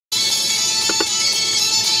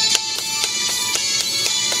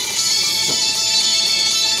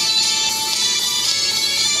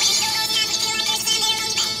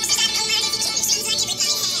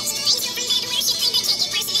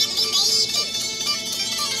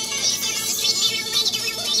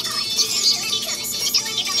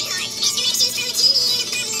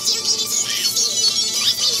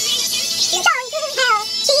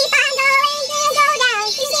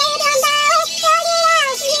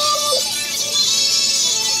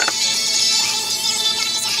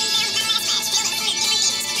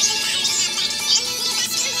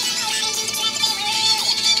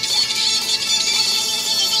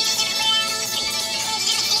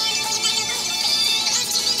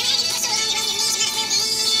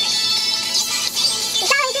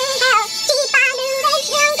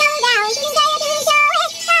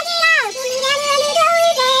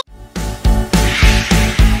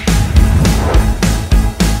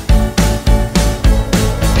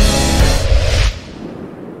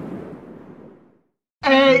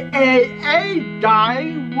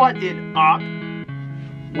what is up?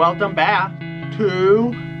 Welcome back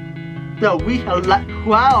to the Week 12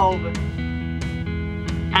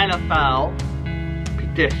 NFL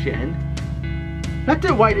prediction. Let's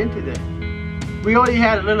get right into this. We already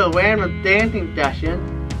had a little random dancing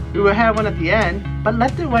session. We will have one at the end, but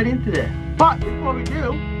let's get right into this. But before we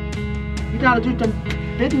do, we gotta do some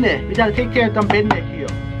business. We gotta take care of some business here.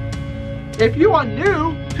 If you are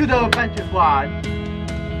new to the Adventure Squad,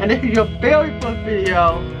 and this is your very first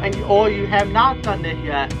video, or you have not done this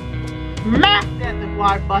yet, smash that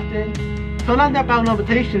subscribe button, turn on that bell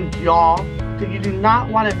notifications, y'all, so you do not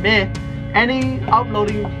want to miss any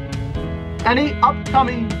upcoming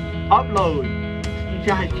uploads. You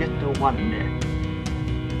guys just don't want to miss.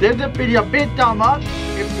 Give the video a big thumb up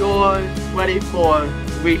if you're ready for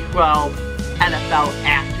Week 12 NFL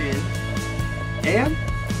action, and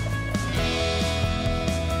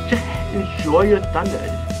just enjoy your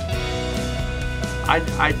Sundays.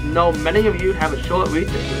 I know many of you have a short week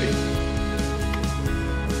this week,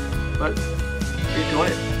 but enjoy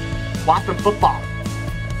it. Watch some football.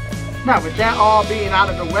 Now, with that all being out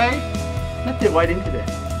of the way, let's get right into this.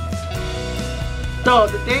 So,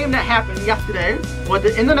 the game that happened yesterday was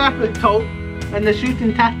the International Tote and the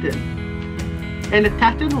Shooting Texans. And the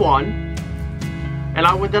Texans won, and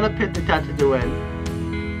I was gonna pick the Texans to win.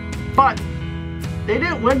 But they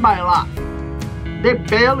didn't win by a lot. They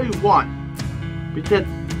barely won. Because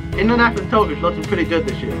International Tote is looking pretty good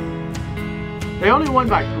this year. They only won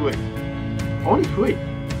by 3. Only 3.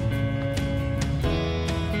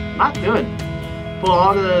 Not good for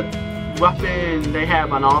all the weapons they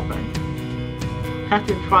have on offense.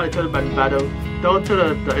 Texans probably could have been better. Go to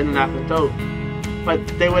the International Tote. But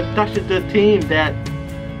they were such a good team that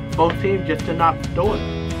both teams just did not do it.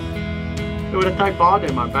 It was a tight ball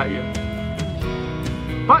game, I bet you.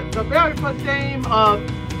 But the very first game of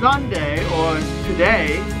Sunday, or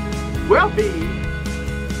today, will be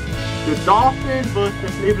the Dolphins versus the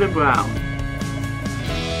Cleveland Browns.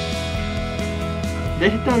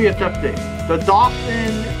 This is going to be a tough thing. The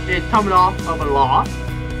Dolphins is coming off of a loss,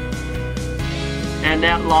 and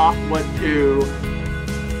that loss was to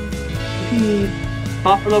the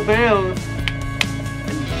Buffalo Bills,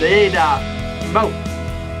 and they got smoked.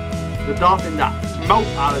 The Dolphins got smoked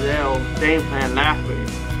out of their game plan last week.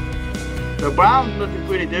 The Browns looking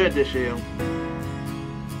pretty good this year.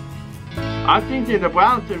 I think that the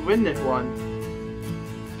Browns should win this one.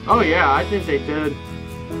 Oh yeah, I think they should.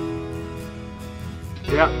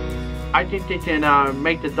 Yep, I think they can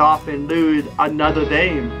make the Dolphins lose another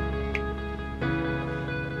game.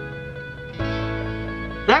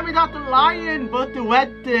 Then we got the Lions versus the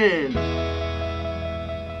Redskins.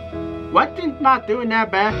 Redskins not doing that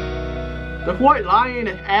bad. The White Lion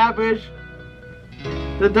is average.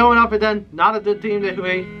 They're doing up against not a good team this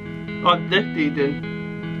week, or this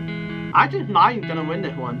season. I think Lions gonna win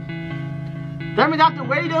this one. Then we got the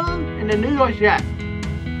Raiders and the New York Jets.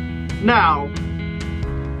 Now,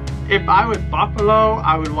 if I was Buffalo,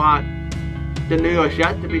 I would want the New York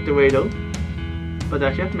Jets to beat the Raiders, but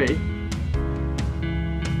that's just me.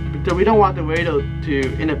 Because we don't want the Raiders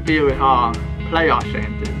to interfere with our playoff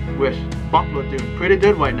chances, which Buffalo's doing pretty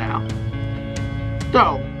good right now.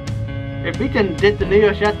 So, if we can get the New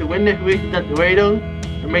York Jets to win this week against the Raiders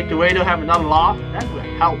and make the Raiders have another loss, that would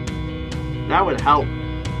help. That would help.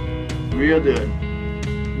 Real good.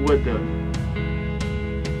 Would do.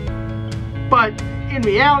 But in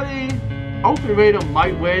reality, Oakland Raiders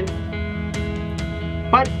might win.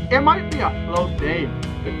 But it might be a close game.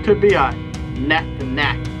 It could be a neck to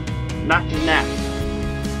neck. Neck to neck.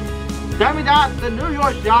 Then we got the New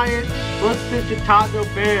York Giants versus the Chicago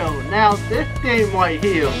Bears. Now this game right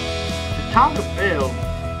here, Chicago Bears,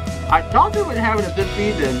 I thought they were having a good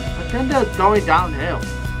season, but then they're going downhill.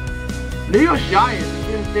 New York Giants is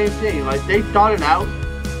doing the same thing. Like, they started out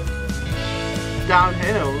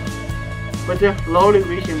downhill, but they're slowly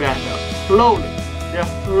reaching back up. Slowly. They're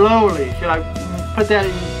slowly. Should I put that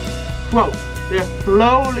in quotes? They're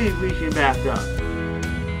slowly reaching back up.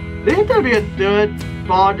 This is going to be a good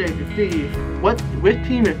ball game to see which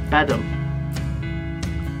team is better.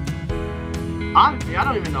 Honestly, I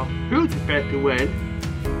don't even know who's the best to win.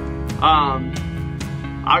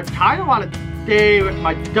 I kind of want to stay with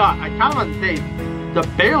my gut. I kind of want to say the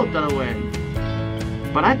Bears gonna win.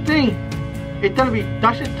 But I think it's gonna be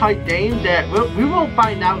such a tight game that we won't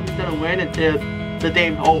find out who's gonna win until the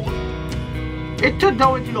game's over. It could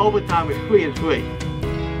go into overtime with 3-3.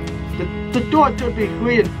 The score could be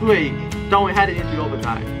 3-3 going headed into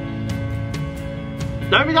overtime.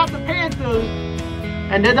 Then we got the Panthers,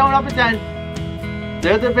 and they're going up against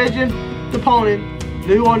their division opponent,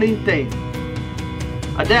 New Orleans Saints.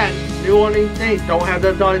 And then, New Orleans Saints don't have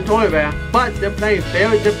their starting quarterback, but they're playing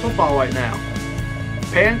very good football right now.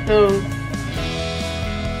 Panthers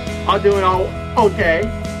are doing okay.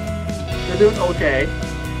 They're doing okay.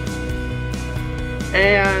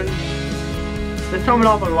 And they're coming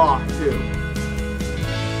off a loss too.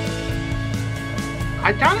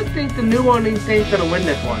 I kind of think the New Orleans Saints are going to win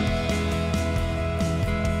this one.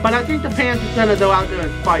 But I think the Panthers are going to go out there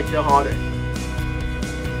and fight their hardest.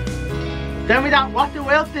 Then we got Russell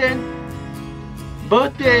Wilson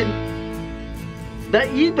versus the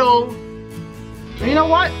Eagles. And you know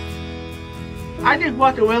what? I think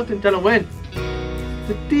Russell Wilson's going to win.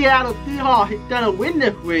 The Seattle Seahawks is going to win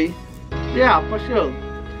this week. Yeah, for sure.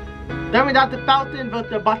 Then we got the Falcons versus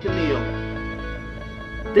the Buccaneers.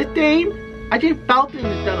 This game, I think Falcons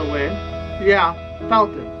is going to win. Yeah,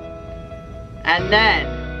 Falcons. And then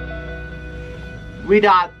we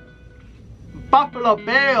got Buffalo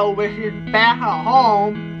Bills, which is back at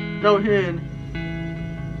home, so in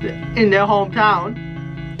their hometown.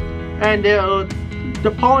 And their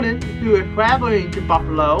opponent, who is traveling to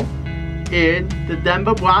Buffalo, is the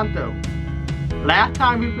Denver Broncos. Last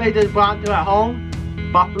time we played the Broncos at home,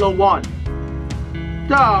 Buffalo won.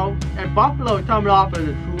 So, and Buffalo coming off of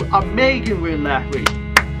an amazing win last week.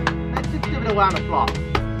 Let's just give it a round of applause.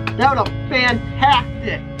 That was a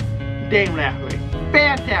fantastic game last week.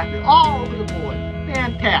 Fantastic, all over the board.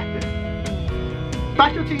 Fantastic.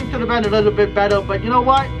 Special teams could have been a little bit better, but you know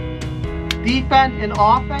what? Defense and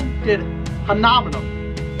offense did phenomenal.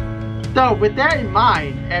 So with that in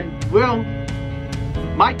mind, and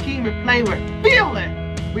my team is playing with feeling.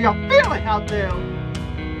 We are feeling out there.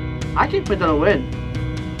 I think we're gonna win.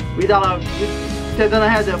 They're gonna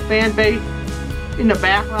have the fan base in the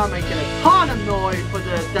background making a ton of noise for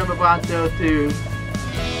the Denver Broncos to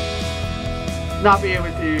not be able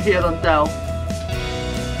to hear themselves.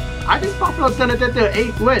 I think Buffalo's gonna get their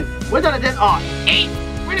 8th win. We're gonna get our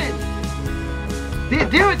 8th win. They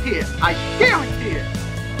guarantee it. I guarantee it.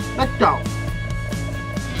 Let's go.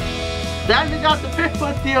 Then we got the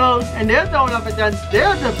Pittsburgh Steelers, and they're going up against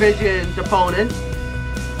their division's opponent,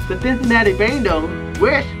 the Cincinnati Bengals,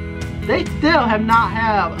 which they still have not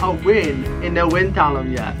had a win in their win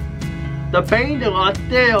column yet. The Bengals are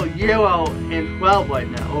still 0-12 right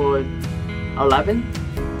now, or 11?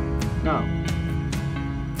 No.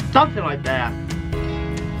 Something like that.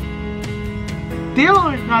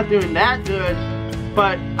 Steelers is not doing that good,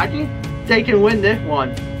 but I think they can win this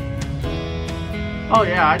one. Oh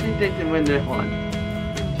yeah, I think they can win this one.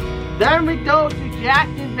 Then we go to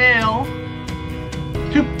Jacksonville,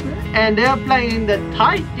 and they're playing the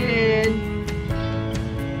Titans.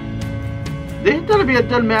 This is going to be a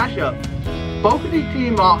good matchup. Both of these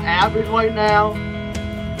teams are average right now.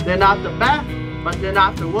 They're not the best, but they're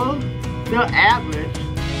not the worst. They're average.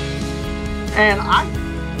 And I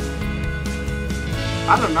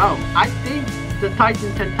don't know. I think the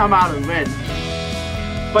Titans can come out and win.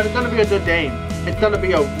 But it's going to be a good game. It's going to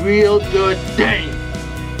be a real good game.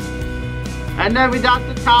 And then we got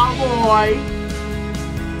the Cowboys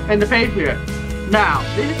and the Patriots. Now,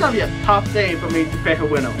 this is going to be a tough game for me to pick a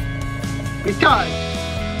winner. Because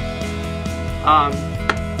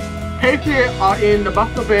Patriots are in the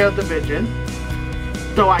Buffalo Bills division.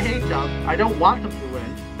 So I hate them. I don't want them to win.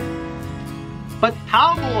 But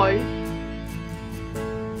Cowboys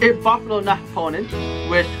is Buffalo's next opponent,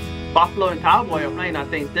 which Buffalo and Cowboys are playing on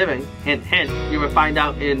Thanksgiving. Hint, hint, you will find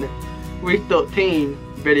out in Week 13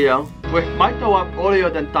 video, which might go up earlier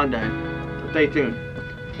than Sunday. So stay tuned.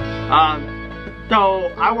 So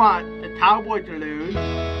I want the Cowboys to lose,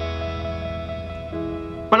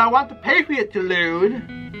 but I want the Patriots to lose.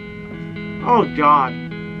 Oh God.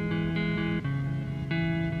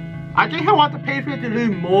 I think I want the Patriots to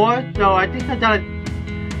lose more, so I think I gotta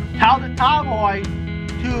tell the Cowboys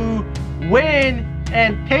to win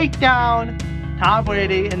and take down Tom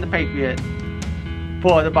Brady and the Patriots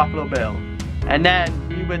for the Buffalo Bills. And then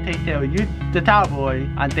we will take care of the Cowboys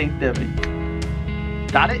on Thanksgiving.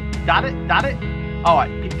 Got it? Got it? Got it? Alright,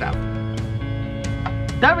 peace out.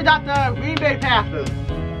 Then we got the Green Bay Packers.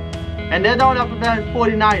 And they're going up against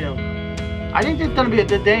 49ers. I think this is going to be a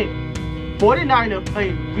good game. 49ers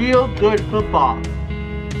play real good football.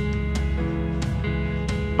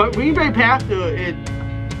 But Green Bay Packers is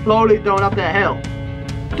slowly going up that hill.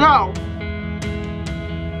 So,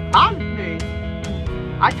 honestly,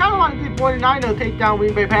 I kind of want to see 49ers take down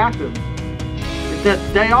Green Bay Packers. Because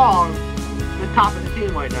they are the top of the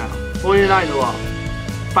team right now. 49ers are.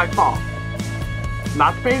 By far.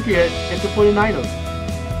 Not the Patriots, it's the 49ers.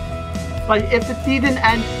 But if the season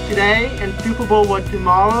ends today and Super Bowl was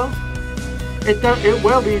tomorrow, it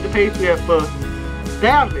will be the Patriots for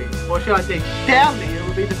sadly, or should I say sadly, it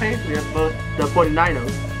will be the Patriots versus the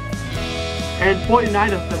 49ers. And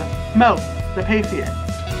 49ers gonna smoke the Patriots.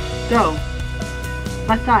 So,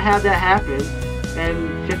 let's not have that happen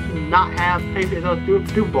and just not have Patriots on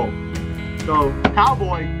Super Bowl. So,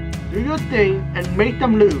 Cowboys, do your thing and make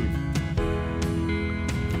them lose.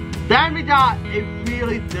 Then we got a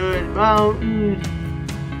really good, well,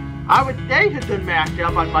 I would say it's a good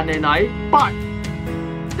matchup on Monday night, but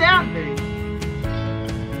sadly,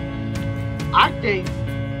 I think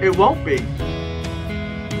it won't be.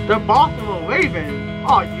 The Baltimore Ravens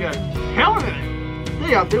are just killing it.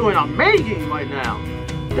 They are doing amazing right now.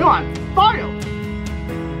 They're on fire.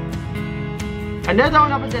 And they're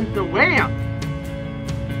going up against the Rams.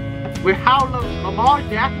 With how Lamar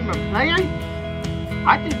Jackson been playing,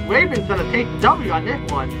 I think Ravens gonna take the W on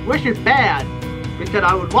this one, which is bad because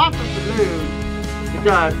I would want them to lose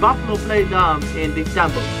because Buffalo plays them in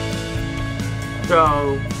December.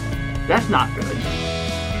 So that's not good.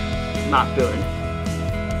 Not good.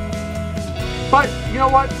 But you know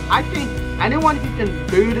what? I think anyone who can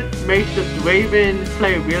make the Ravens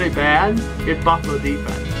play really bad is Buffalo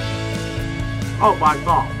defense. Oh, by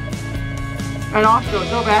far. And also,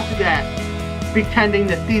 go back to that, pretending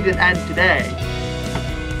the season ends today.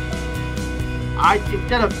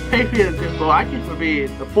 Instead of Patriots and Super Bowl, I think it would be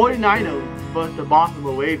the 49ers versus the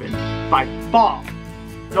Baltimore Ravens by far.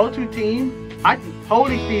 Those two teams, I can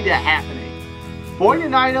totally see that happening.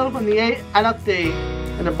 49ers from the NFC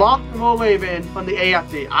and the Baltimore Ravens from the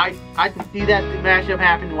AFC. I can see that matchup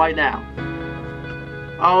happening right now.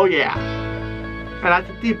 Oh yeah. And I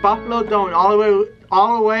can see Buffalo going all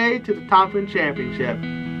the way to the conference championship.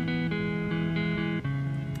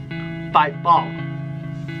 By far.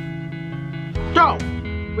 So,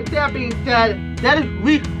 with that being said, that is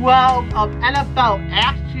week 12 of NFL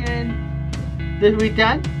action this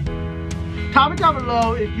weekend. Comment down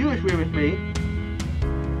below if you agree with me.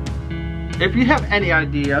 If you have any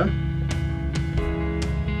idea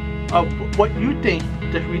of what you think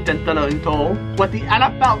this weekend's gonna entail, what the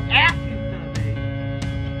NFL action's gonna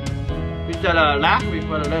be. We said last week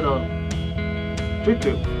was a little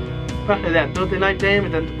tutu. Especially that Thursday night game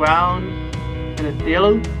against the Browns and the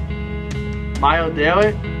Steelers. Miles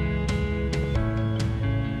Garrett,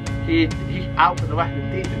 he's out for the rest of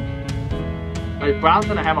the season. But the Browns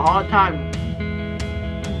gonna have a hard time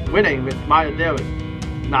winning with Miles Garrett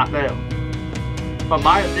not there. But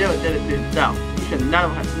Miles Garrett did it to himself. He should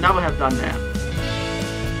never have done that.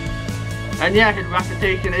 And yeah, his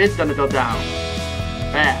reputation is gonna go down.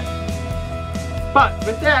 Bad. But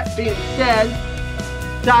with that being said,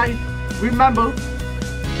 guys, remember,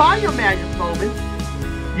 find your magic moment.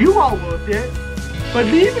 You are worth it.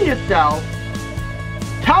 Believe in yourself.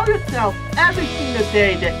 Tell yourself every single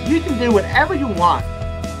day that you can do whatever you want.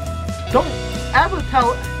 Don't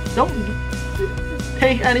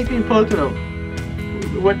take anything personal.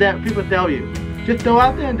 What that people tell you. Just go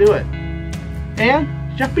out there and do it. And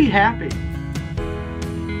just be happy.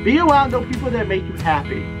 Be around those people that make you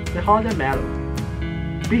happy. That's all that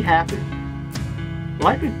matters. Be happy.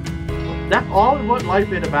 That's all what life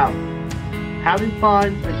is about. Having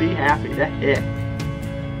fun and be happy, that's it.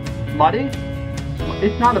 Money?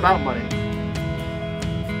 It's not about money.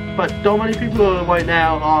 But so many people right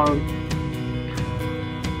now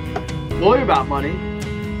worry about money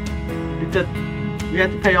because we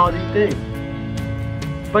have to pay all these things.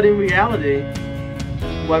 But in reality,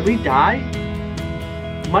 when we die,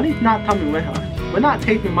 money's not coming with us. We're not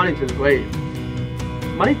taking money to the grave.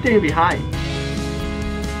 Money's staying behind.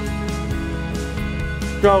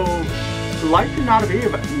 So, life should not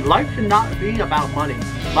be about money.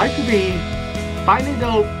 Life should be finding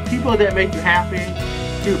those people that make you happy,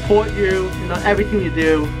 to support you, everything you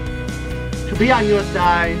do, to be on your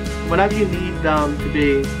side whenever you need them to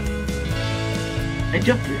be, and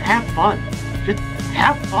just have fun. Just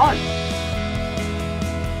have fun.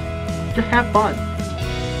 Just have fun.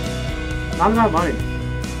 Not about money.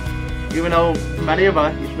 Even though many of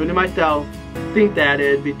us, including myself, think that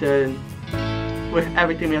is because with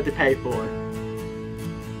everything we have to pay for,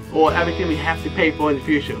 or everything we have to pay for in the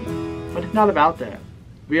future. But it's not about that,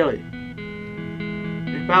 really.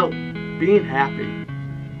 It's about being happy.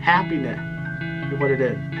 Happiness is what it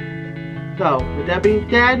is. So, with that being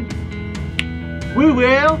said, we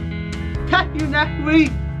will catch you next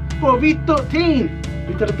week for week 13.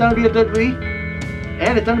 Because it's gonna be a good week,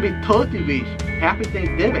 and it's gonna be Turkey week. Happy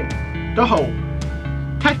Thanksgiving. So,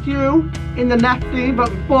 catch you in the next scene, but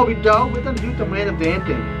before we go, we're gonna do some random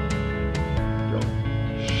dancing. So,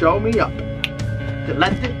 show me up. So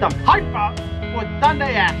let's get some hype up for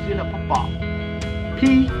Sunday action of football.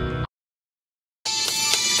 Peace.